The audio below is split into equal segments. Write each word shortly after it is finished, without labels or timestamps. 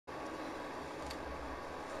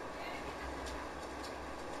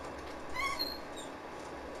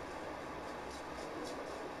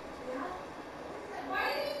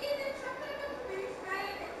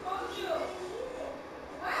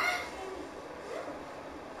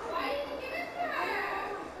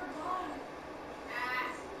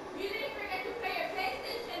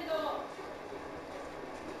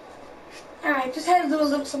just had to do a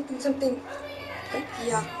little something. But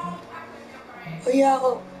yeah. Oh yeah,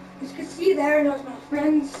 oh, as you can see there's my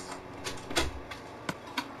friends.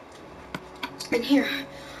 And here,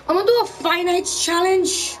 I'm gonna do a 5 nights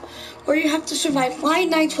challenge where you have to survive 5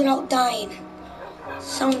 nights without dying.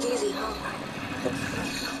 Sounds easy, huh?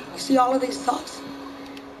 You see all of these thoughts.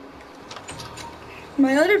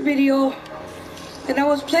 My other video that I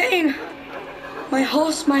was playing, my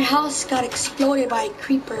house got exploded by a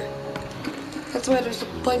creeper. That's why there's a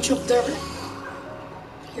bunch of dirt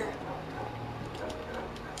here.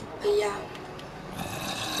 But yeah.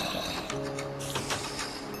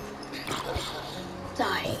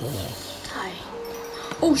 Die.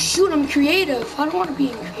 Oh shoot, I'm creative. I don't want to be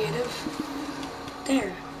creative.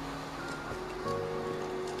 There.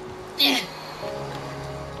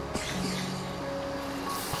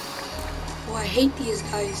 Oh, I hate these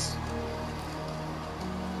guys.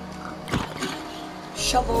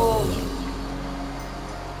 Shovel.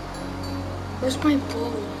 Where's my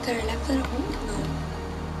bow? Did I left it at home? No.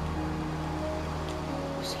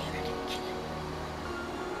 See if I didn't kill it.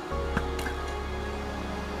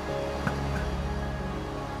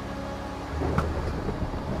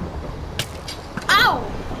 Ow!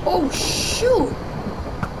 Oh shoot!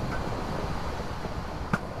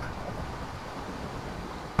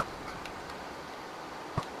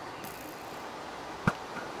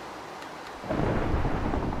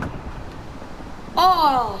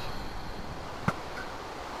 Oh!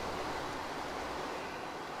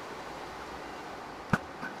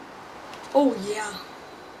 Oh yeah.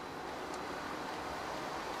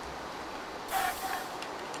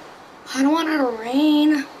 I don't want it to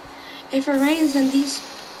rain. If it rains, then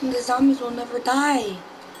the zombies will never die.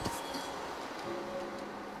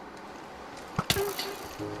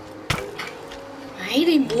 Hey,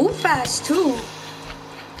 they move fast too.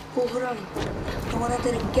 Oh, hold on. I wanted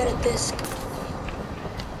to get a disc.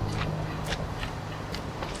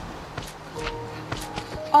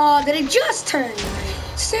 Oh, did it just turn?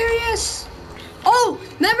 Serious? Oh,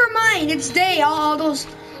 never mind. It's day. All those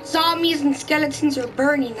zombies and skeletons are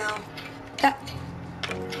burning now. That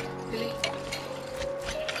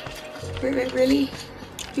really?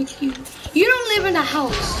 You don't live in a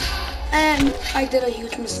house. And I did a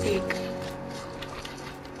huge mistake.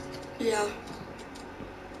 Yeah.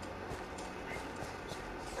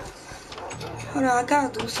 Hold on, I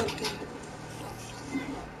gotta do something.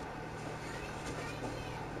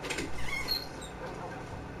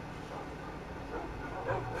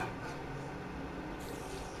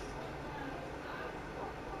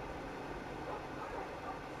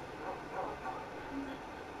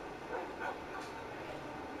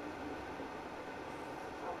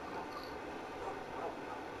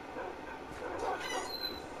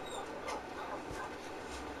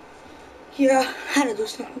 Yeah, I had to do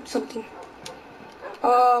something.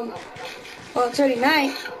 Well, it's already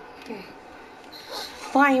night.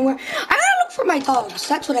 Fine, I gotta look for my dogs.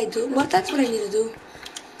 That's what I do. That's what I need to do.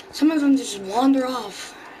 Some of them just wander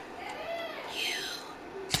off. You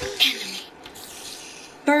enemy.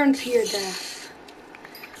 Burn to your death.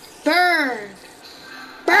 Burn.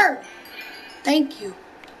 Burn. Thank you.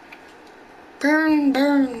 Burn,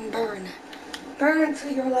 burn, burn. Burn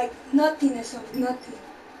until you're like nothingness of nothing.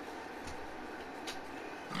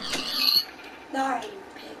 Die,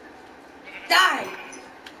 pig. Die!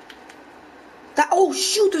 Oh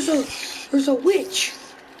shoot, there's a witch.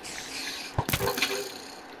 Let's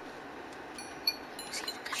see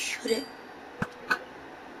if I can shoot it.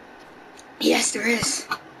 Yes, there is.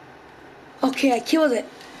 Okay, I killed it.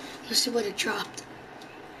 Let's see what it dropped.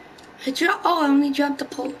 Oh, I only dropped the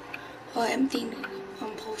empty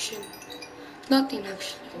potion. Nothing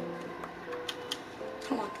actually.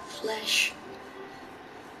 Come on, flesh.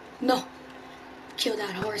 No. Kill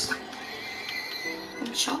that horse.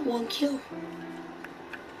 One shot, one kill.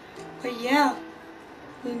 But yeah,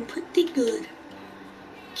 doing pretty good.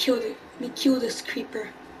 Killed it. Let me kill this creeper.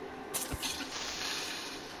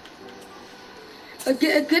 A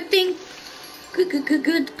good thing.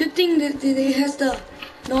 Good thing that it has the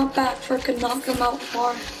knockback for can knock them out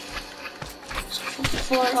far. So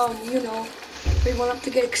for you know, we won't have to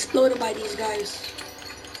get exploded by these guys.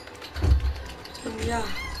 And yeah,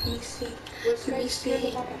 let me see. Let me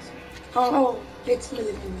see. Oh, it's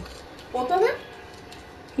living room. Both of them?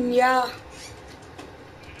 Yeah.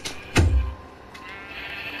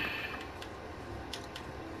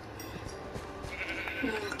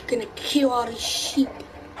 I'm gonna kill all these sheep.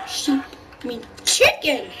 I mean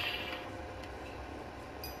chicken!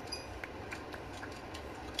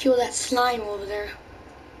 Kill that slime over there.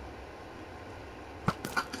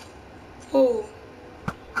 Oh.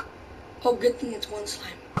 Oh, good thing it's one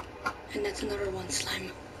slime. And that's another one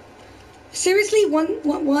slime. Seriously,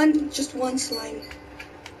 just one slime.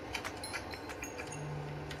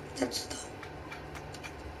 That's the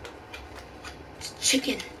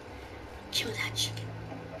chicken. Kill that chicken.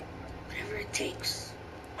 Whatever it takes.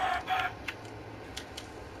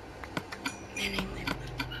 And I win.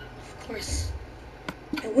 Of course.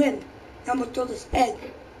 I win. Now I'm gonna throw this egg.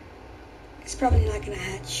 It's probably not gonna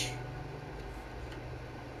hatch.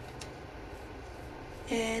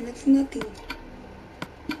 And it's nothing.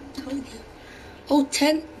 Told you. Oh,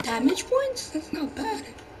 10 damage points? That's not bad.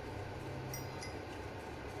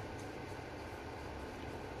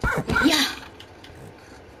 Yeah.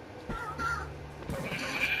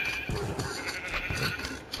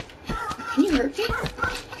 Can you hurt me?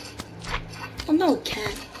 Oh no, it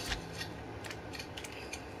can't.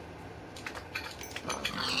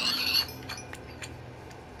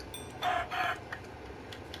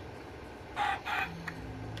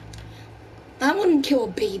 I wouldn't kill a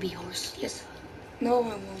baby horse. Yes. No,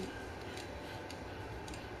 I won't.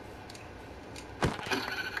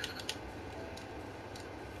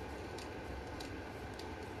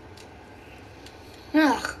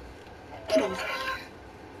 Ugh. Get over here.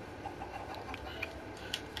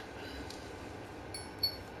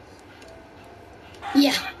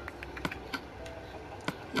 Yeah.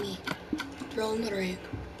 Me. Throw another egg.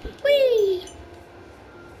 Whee!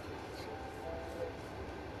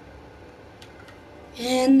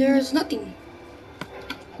 And there's nothing.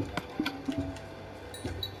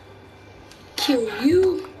 Kill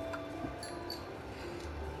you.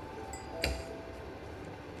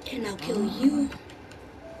 And I'll kill you.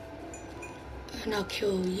 And I'll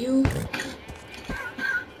kill you.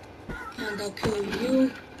 And I'll kill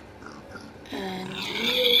you. And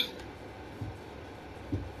you.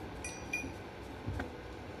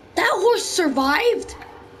 That horse survived.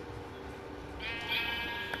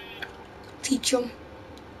 Teach him.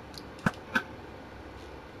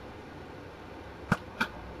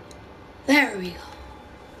 There we go.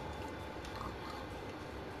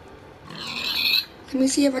 Let me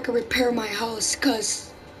see if I can repair my house,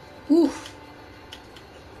 cause, oof,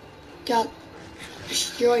 got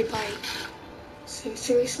destroyed by it.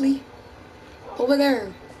 Seriously? Over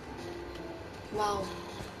there. Wow.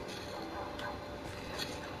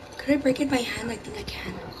 Could I break it by hand? I think I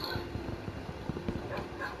can.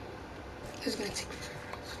 It's gonna take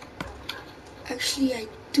forever. Actually, I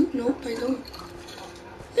do. Nope, I don't.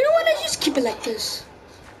 You know what? I just keep it like this.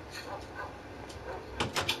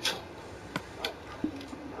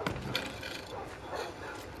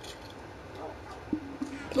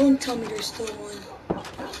 Don't tell me there's still one.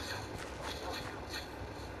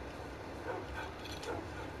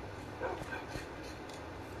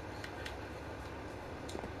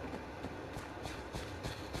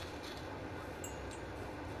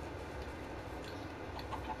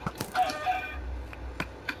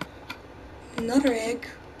 Another egg.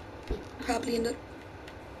 Probably in the...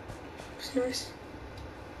 Serious?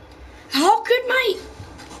 How could my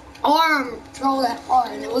arm throw that far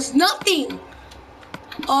and it was nothing?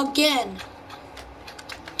 Again.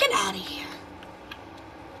 Get out of here.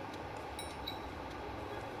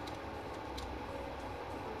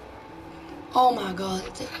 Oh my god.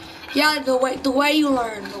 Yeah, the way you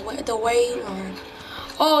learn. The way you learn.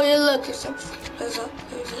 Oh yeah, look, there's a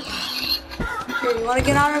Here, you wanna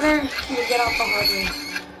get out of there? You get out the hard way.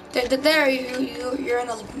 There, you're in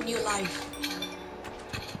a new life.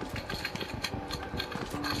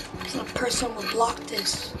 A person would block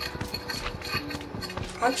this.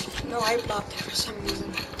 Actually, no, I blocked it for some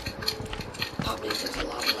reason. Probably there's a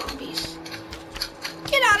lot of zombies.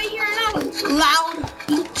 Get out of here, not loud.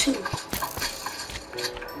 You too.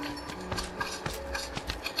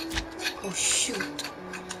 Oh shoot.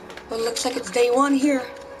 Well, it looks like it's day one here.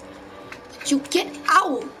 But you get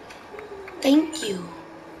out. Thank you.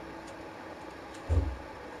 I'm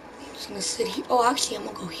just gonna sit here. Oh, actually, I'm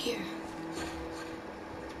gonna go here.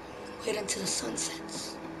 Wait until the sun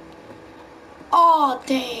sets. Oh,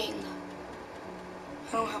 dang.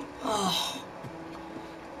 I don't have, oh.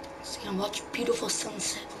 So you can watch a beautiful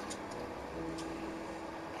sunset.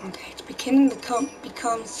 Okay, it's beginning to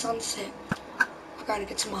become sunset. I gotta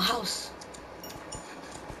get to my house.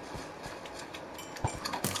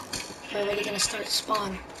 We're already gonna start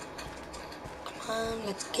spawn. Come on,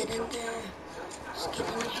 let's get in there. Let's get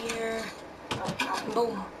in here.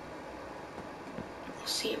 Boom.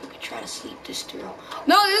 Let's see if we can try to sleep this through.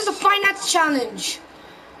 No, this is a finance challenge.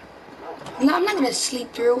 No, I'm not gonna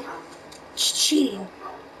sleep through. It's cheating.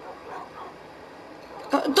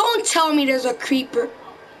 Don't tell me there's a creeper.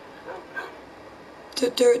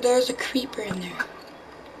 There's a creeper in there.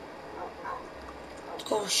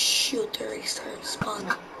 Oh shoot, they're already starting to spawn.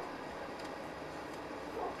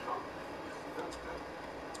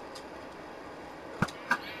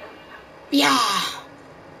 Yeah!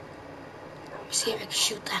 Let's see if I can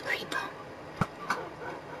shoot that creeper.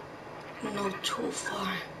 No, too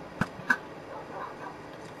far.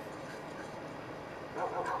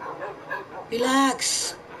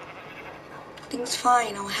 Relax. Everything's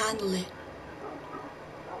fine, I'll handle it.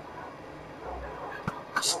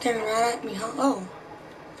 Staring right at me, huh? Oh.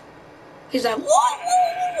 He's like, what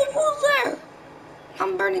was there?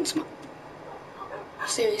 I'm burning smoke.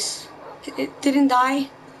 Serious? It didn't die?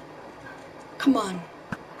 Come on.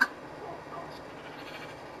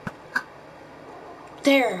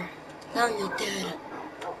 There. Now you're dead.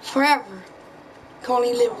 Forever. You can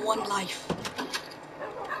only live one life.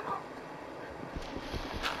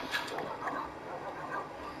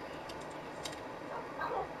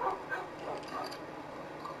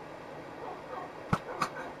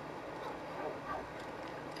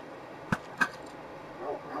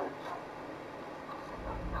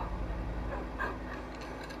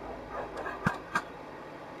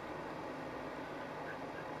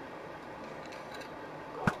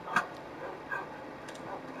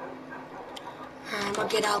 I'm gonna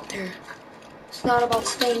get out there. It's not about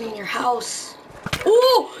staying in your house.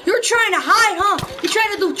 Ooh, you're trying to hide, huh? You're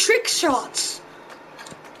trying to do trick shots.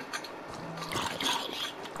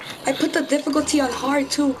 I put the difficulty on hard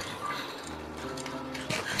too.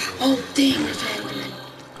 Oh dang, there's an enderman.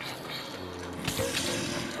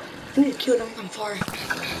 I need to kill them from far.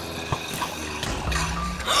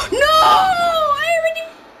 No! I already...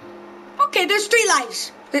 Okay, there's 3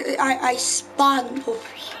 lives. I spawned over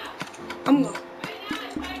here.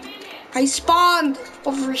 I spawned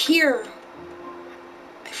over here.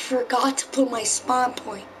 I forgot to put my spawn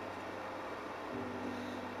point.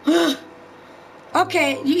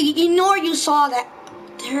 Okay, ignore you saw that.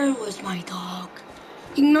 There was my dog.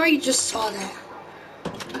 Ignore you just saw that.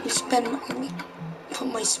 Let me put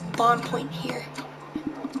my spawn point here.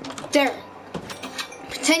 There.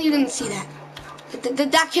 Pretend you didn't see that.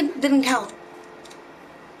 That didn't count.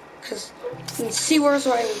 Because you can see where I was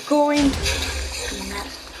going. And that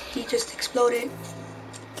he just exploded.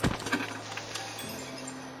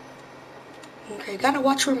 Okay, gotta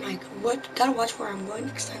watch where I'm going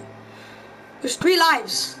next time. There's 3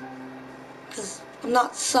 lives. Because I'm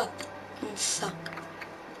not suck. I'm suck.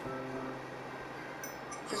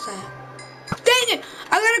 What's that? Dang it!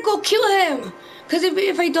 I gotta go kill him! Because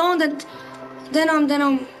if I don't,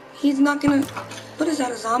 then he's not gonna... What is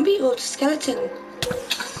that, a zombie? Oh, it's a skeleton.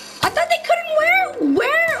 I thought they couldn't wear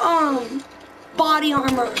body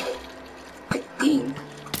armor. I think.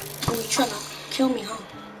 Oh, you trying to kill me, huh?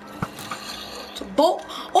 It's a bow.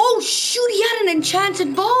 Oh, shoot, he had an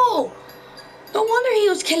enchanted bow. No wonder he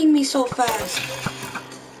was killing me so fast.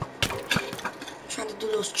 Trying to do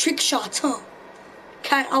those trick shots, huh?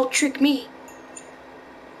 Can't out-trick me.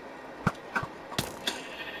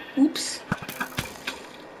 Oops.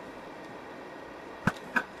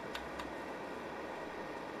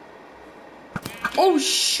 Oh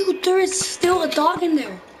shoot, there is still a dog in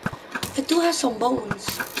there. I do have some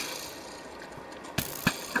bones.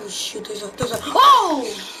 Oh shoot, there's a oh!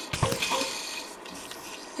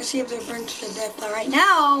 Let's see if they're burned to the death. But right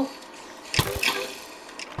now,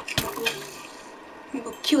 I'm gonna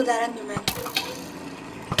go kill that enderman.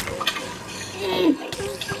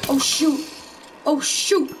 Oh shoot. Oh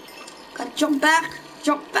shoot. Gotta jump back.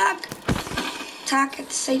 Attack at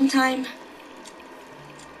the same time.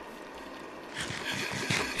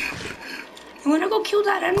 I wanna go kill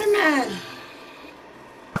that enderman.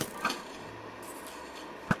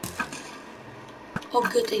 Oh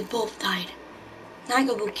good, they both died. Now I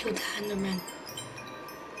gotta go kill that enderman.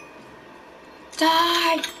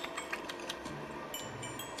 Die!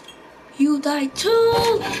 You died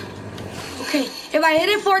too! Okay, if I hit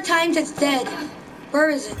it 4 times, it's dead. Where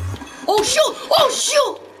is it? Oh shoot! Oh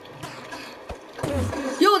shoot!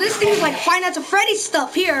 Yo, this thing is like Five Nights at Freddy's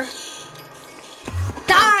stuff here.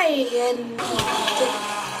 Die! And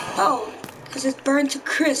oh, because it's burned to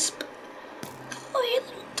crisp. Oh, hey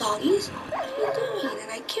little doggies, what are you doing?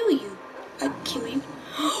 And I kill you.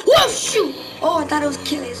 Whoa, shoot! Oh, I thought it was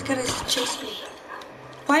killing. It's gonna chase me.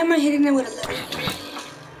 Why am I hitting it with a letter?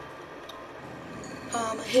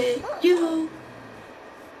 I'ma hit you.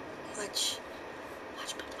 Watch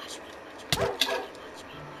me.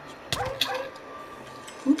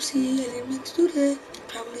 Oopsie, I didn't mean to do that.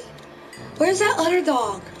 Probably. Where's that other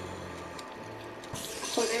dog?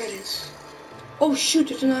 Oh, there it is. Oh shoot,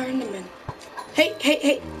 there's another enderman.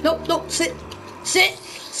 Hey. No, sit.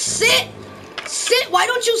 Why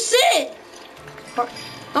don't you sit?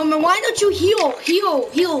 Man, why don't you heal?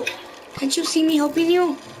 Heal. Can't you see me helping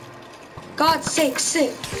you? God's sake,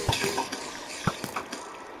 sit.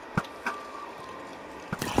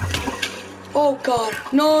 Oh God,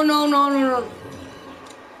 no.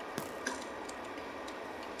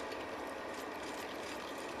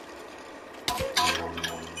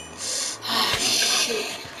 Ah, shit.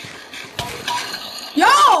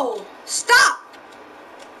 Yo, stop.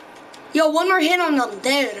 Yo, one more hit and I'm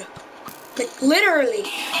dead. Like, literally.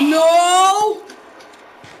 No!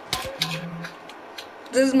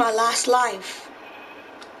 This is my last life.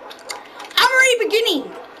 I'm already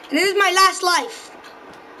beginning. And this is my last life.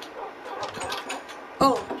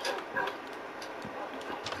 Oh.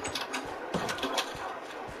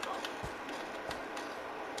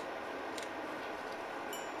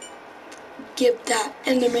 Give that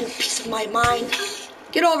Enderman a piece of my mind.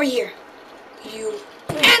 Get over here. You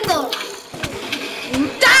Ender!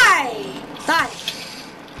 Die!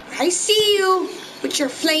 I see you with your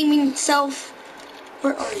flaming self.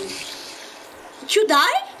 Where are you? Did you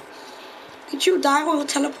die? Did you die while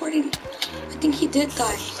teleporting? I think he did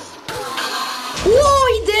die. Whoa,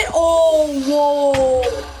 he did! Oh, whoa!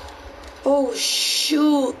 Oh,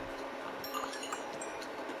 shoot!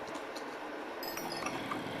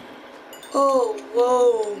 Oh,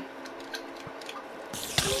 whoa!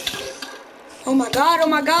 Oh my God!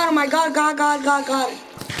 God!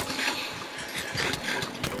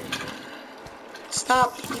 Stop!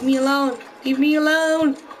 Leave me alone! Leave me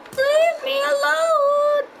alone! Leave me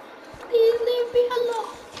alone! Please leave me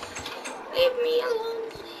alone! Leave me alone!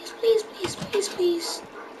 Please!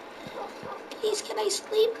 Please, can I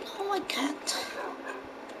sleep? No, I can't.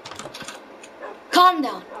 Calm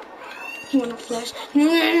down. You wanna flesh?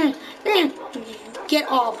 Get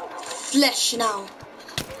off flesh now.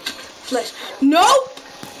 Flesh. Nope!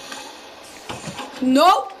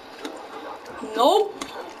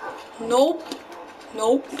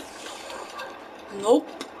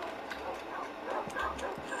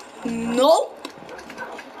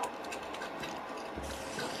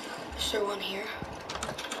 Is there one here?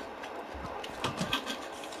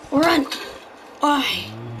 Run! I'm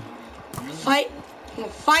gonna fight. I'm gonna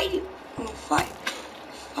fight.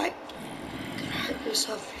 You're gonna hurt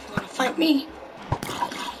yourself if you wanna fight me.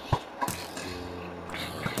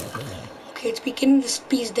 Okay, it's beginning to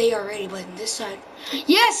speed day already, but on this side.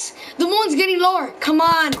 Yes! The moon's getting lower. Come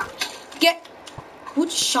on. Get. Who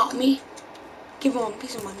just shot me? Give him a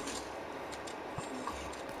piece of money.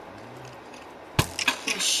 You're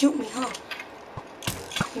gonna shoot me, huh?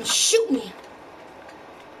 You're gonna shoot me.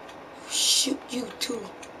 Shoot you too.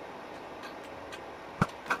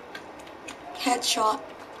 Headshot.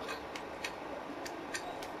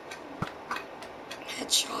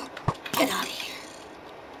 Get out of here.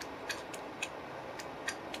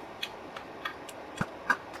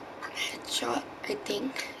 Headshot, I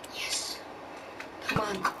think. Yes. Come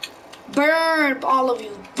on. Burn, all of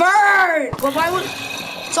you. Burn! But why would...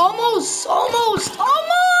 It's almost.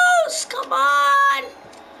 Come on.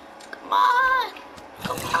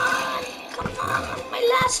 My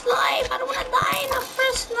last life. I don't want to die in the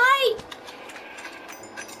first night.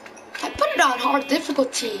 I put it on hard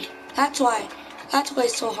difficulty. That's why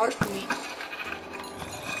it's so hard for me.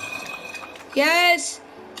 Yes.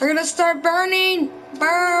 They're gonna start burning.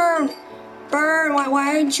 Burn.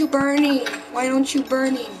 Why aren't you burning? Why don't you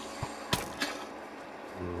burning?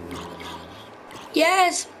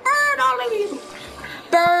 Yes. Burn, all of you.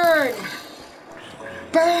 Burn.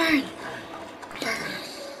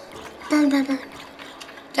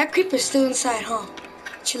 That creeper's still inside, huh?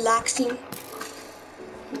 Chillaxing.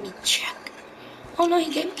 Let me check. Oh no,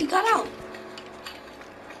 he got out.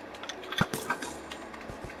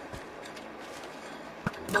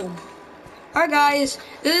 Boom. Alright guys,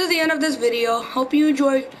 this is the end of this video. Hope you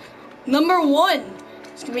enjoyed. Number 1.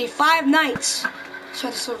 It's gonna be 5 nights.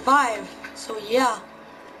 Try to survive. So yeah.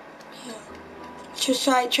 Just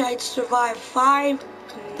try to survive 5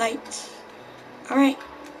 nights. Alright.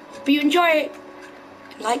 Hope you enjoy it.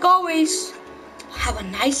 Like always, have a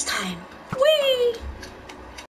nice time. Whee!